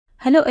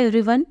Hello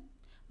everyone,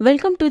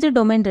 welcome to the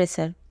Domain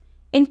Racer.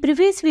 In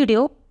previous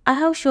video, I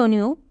have shown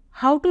you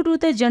how to do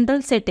the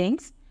general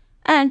settings,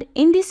 and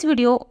in this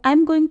video, I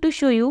am going to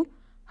show you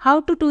how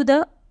to do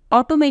the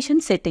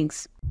automation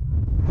settings.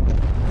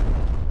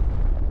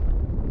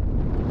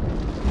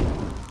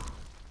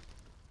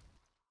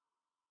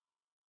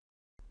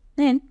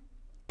 Then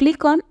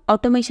click on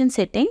automation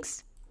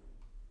settings.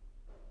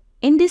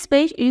 In this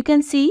page, you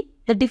can see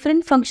the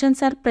different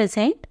functions are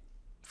present.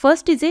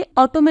 First is a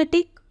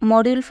automatic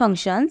module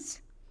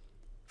functions.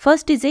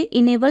 First is a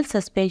enable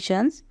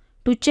suspensions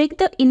to check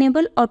the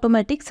enable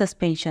automatic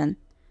suspension.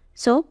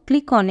 So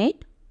click on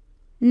it.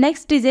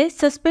 Next is a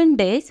suspend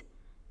days,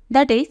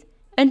 that is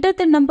enter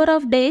the number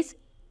of days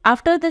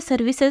after the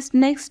service's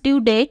next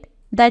due date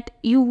that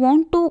you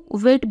want to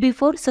wait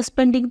before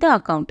suspending the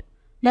account.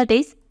 That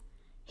is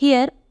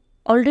here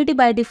already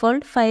by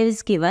default 5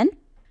 is given.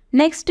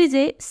 Next is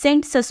a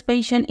send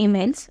suspension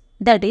emails,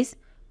 that is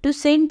to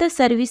send the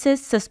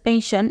services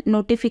suspension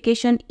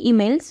notification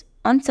emails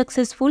on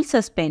successful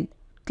suspend.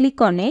 Click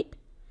on it.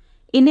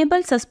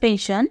 Enable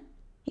suspension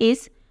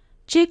is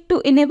check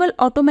to enable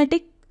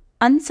automatic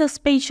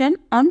unsuspension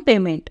on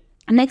payment.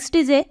 Next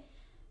is a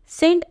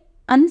send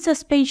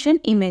unsuspension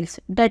emails,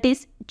 that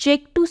is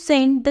check to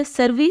send the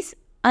service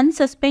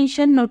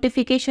unsuspension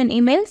notification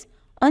emails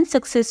on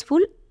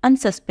successful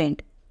unsuspend.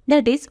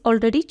 That is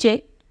already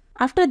checked.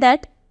 After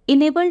that,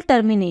 enable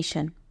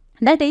termination,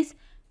 that is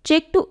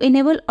check to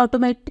enable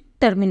automatic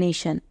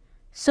termination.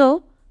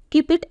 So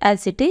keep it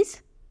as it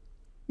is.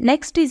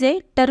 Next is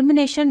a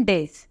termination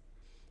days.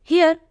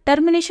 Here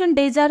termination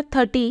days are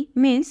 30,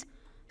 means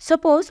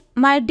suppose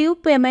my due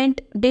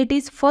payment date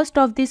is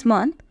 1st of this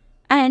month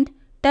and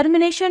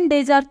termination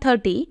days are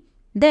 30,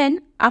 then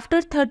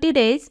after 30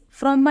 days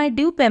from my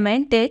due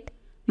payment date,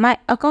 my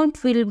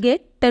account will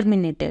get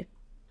terminated.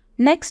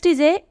 Next is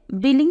a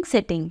billing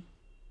setting.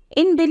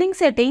 In billing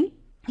setting,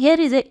 here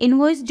is a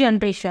invoice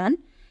generation.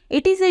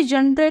 It is a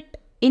generate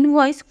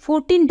invoice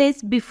 14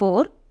 days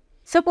before.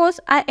 Suppose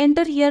I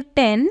enter here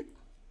 10,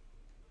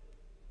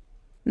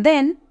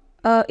 then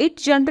it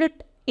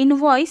generate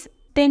invoice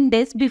 10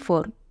 days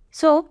before.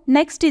 So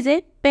next is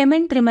a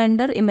payment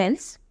reminder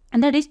emails,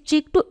 and that is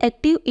check to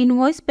active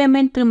invoice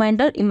payment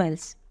reminder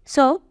emails.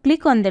 So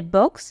click on that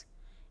box.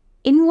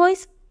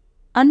 Invoice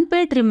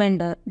unpaid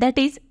reminder, that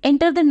is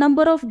enter the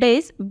number of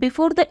days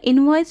before the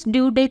invoice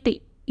due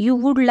date you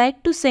would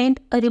like to send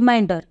a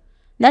reminder.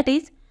 That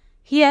is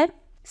here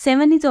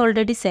 7 is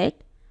already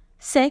set.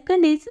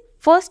 Second is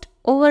first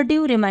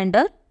overdue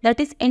reminder, that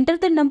is enter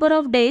the number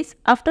of days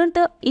after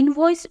the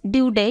invoice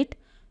due date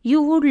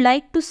you would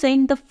like to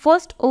send the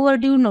first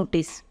overdue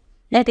notice.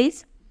 That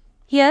is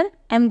here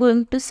I am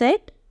going to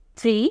set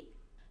 3.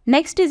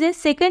 Next is a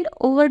second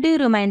overdue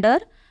reminder,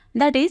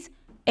 that is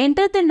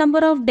enter the number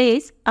of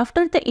days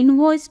after the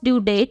invoice due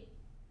date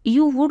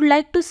you would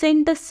like to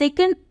send the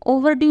second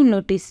overdue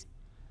notice.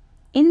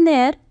 In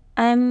there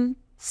I am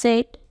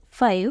set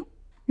 5.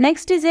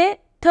 Next is a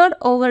third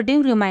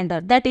overdue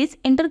reminder, that is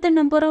enter the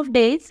number of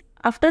days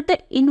after the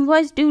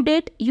invoice due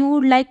date you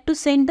would like to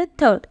send the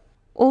third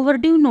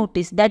overdue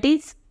notice, that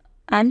is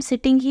I am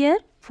sitting here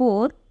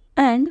 4.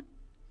 And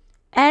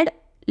add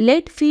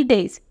late fee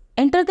days,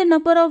 enter the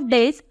number of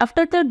days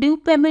after the due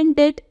payment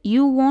date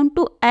you want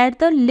to add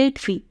the late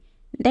fee,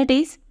 that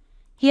is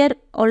here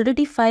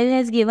already 5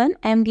 has given,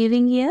 I am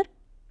giving here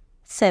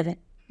 7.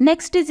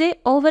 Next is a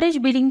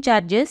overage billing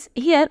charges.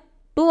 Here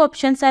two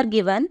options are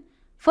given.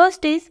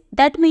 First is,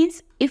 that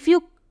means if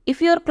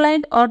your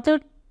client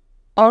ordered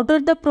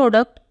the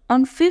product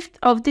on 5th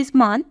of this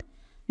month,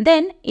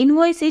 then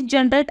invoice is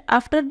generated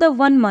after the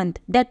 1 month,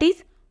 that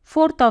is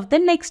 4th of the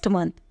next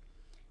month.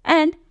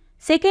 And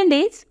second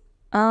is,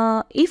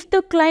 if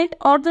the client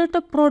ordered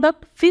the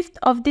product 5th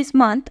of this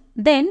month,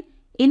 then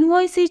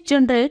invoice is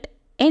generated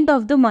end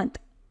of the month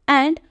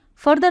and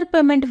further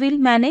payment will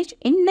manage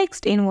in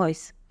next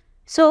invoice.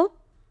 So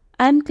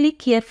I am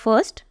click here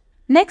first.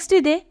 Next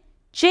is a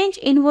change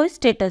invoice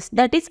status,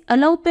 that is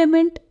allow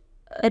payment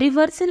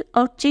reversal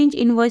or change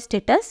invoice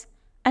status.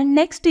 And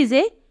next is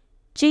a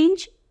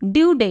change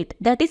due date,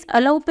 that is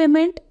allow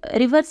payment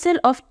reversal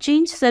of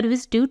change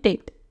service due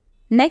date.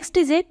 Next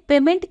is a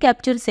payment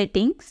capture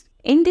settings.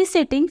 In these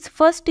settings,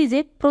 first is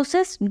a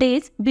process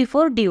days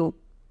before due.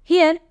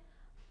 Here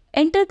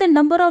enter the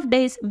number of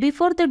days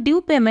before the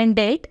due payment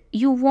date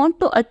you want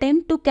to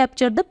attempt to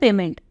capture the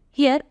payment.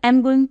 Here I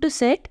am going to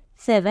set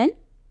 7.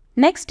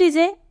 Next is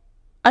a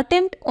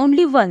attempt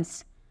only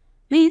once,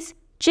 means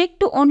check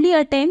to only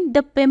attempt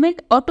the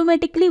payment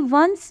automatically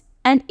once,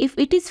 and if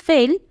it is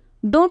fail,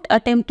 don't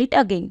attempt it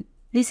again.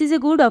 This is a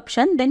good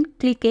option, then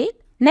click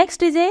it.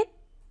 Next is a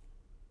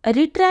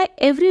retry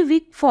every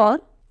week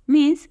for,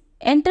 means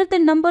enter the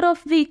number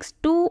of weeks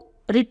to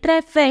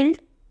retry failed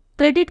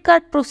credit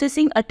card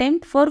processing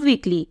attempt for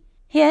weekly.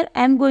 Here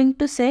I am going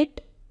to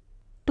set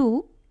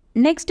 2.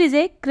 Next is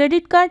a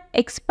credit card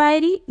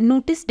expiry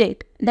notice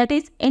date, that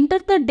is enter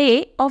the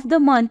day of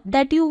the month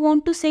that you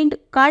want to send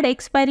card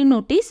expiry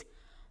notice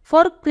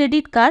for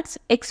credit cards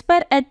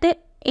expire at the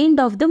end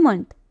of the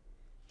month.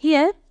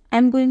 Here I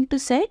am going to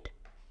set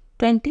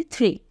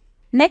 23.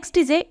 Next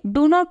is a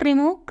do not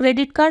remove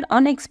credit card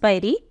on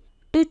expiry.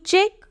 To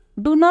check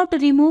do not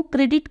remove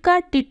credit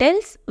card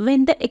details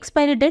when the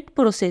expiry date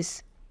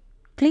process.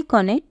 Click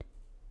on it.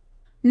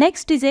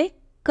 Next is a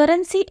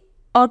currency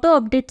auto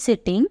update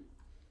setting.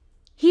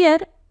 Here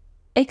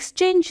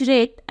exchange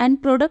rate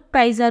and product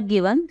price are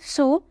given.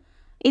 So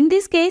in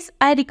this case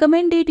I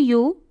recommended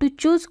you to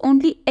choose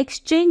only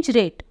exchange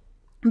rate,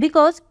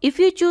 because if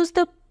you choose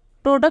the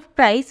product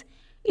price,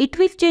 it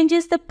will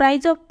changes the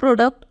price of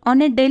product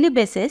on a daily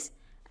basis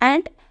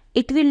and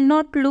it will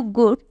not look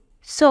good.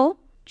 So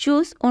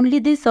choose only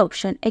this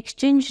option,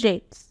 exchange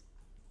rates.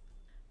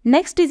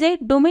 Next is a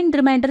domain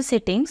reminder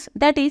settings.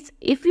 That is,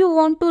 if you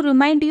want to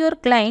remind your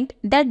client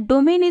that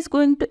domain is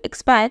going to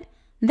expire,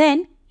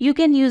 then you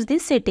can use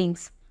these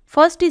settings.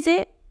 First is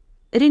a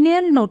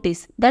renewal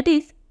notice. That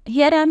is,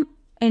 here I am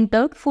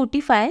entered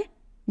 45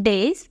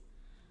 days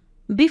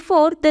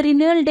before the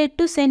renewal date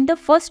to send the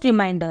first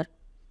reminder.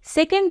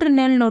 Second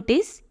renewal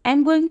notice, I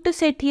am going to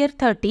set here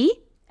 30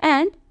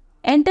 and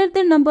enter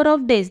the number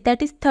of days,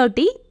 that is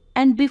 30,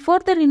 and before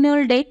the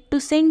renewal date to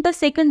send the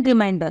second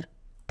reminder.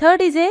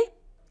 Third is I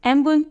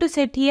am going to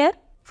set here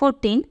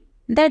 14,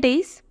 that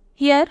is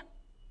here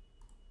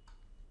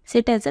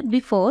set as a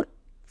before.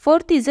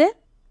 Fourth is I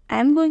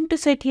am going to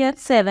set here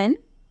 7,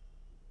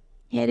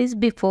 here is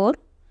before,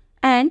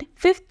 and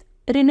fifth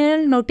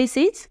renewal notice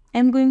is I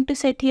am going to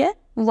set here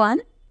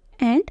 1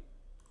 and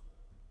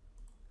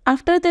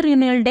after the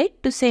renewal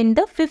date to send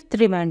the fifth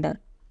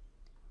reminder.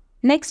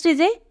 Next is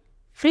a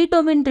free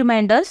domain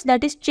reminders,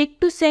 that is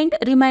check to send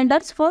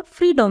reminders for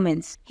free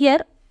domains. Here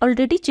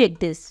already check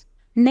this.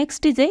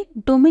 Next is a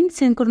domain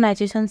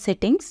synchronization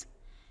settings.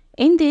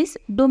 In this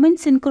domain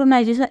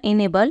synchronization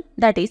enable,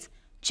 that is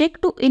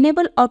check to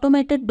enable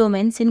automated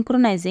domain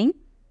synchronizing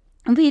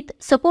with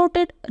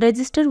supported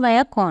register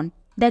via cron.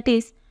 That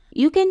is,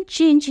 you can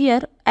change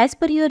here as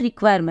per your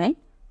requirement.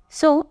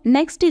 So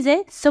next is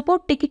a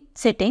support ticket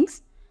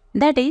settings.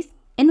 That is,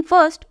 in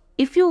first,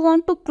 if you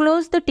want to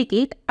close the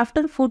ticket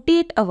after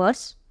 48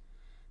 hours,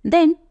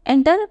 then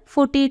enter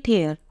 48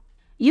 here.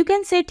 You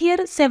can set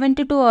here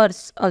 72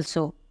 hours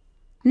also.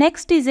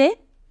 Next is a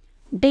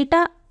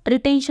data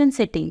retention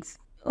settings.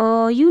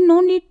 You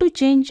no need to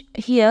change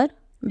here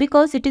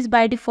because it is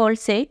by default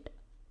set.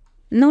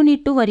 No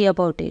need to worry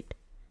about it.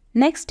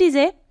 Next is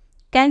a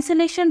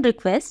cancellation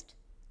request.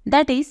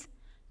 That is,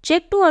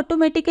 check to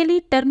automatically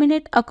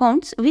terminate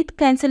accounts with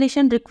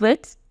cancellation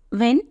requests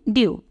when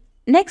due.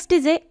 Next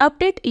is a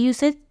update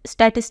usage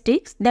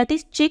statistics. That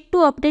is, check to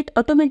update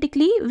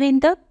automatically when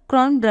the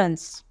cron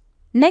runs.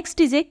 Next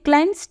is a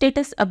client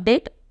status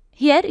update.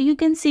 Here you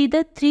can see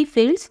the three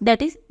fields,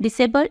 that is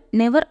disable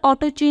never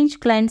auto change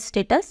client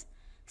status.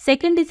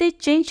 Second is a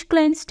change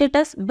client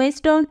status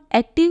based on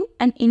active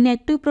and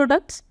inactive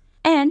products.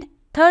 And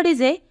third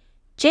is a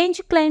change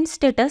client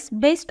status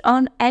based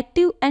on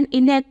active and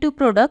inactive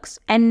products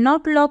and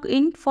not log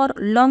in for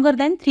longer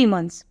than 3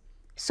 months.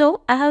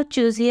 So I have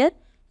choose here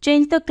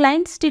change the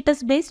client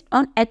status based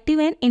on active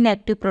and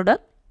inactive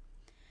product.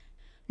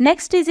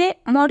 Next is a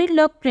module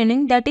lock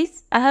pruning, that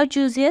is I have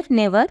choose here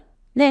never.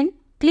 Then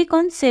click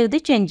on save the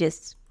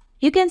changes.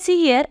 You can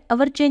see here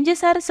our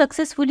changes are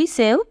successfully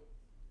saved.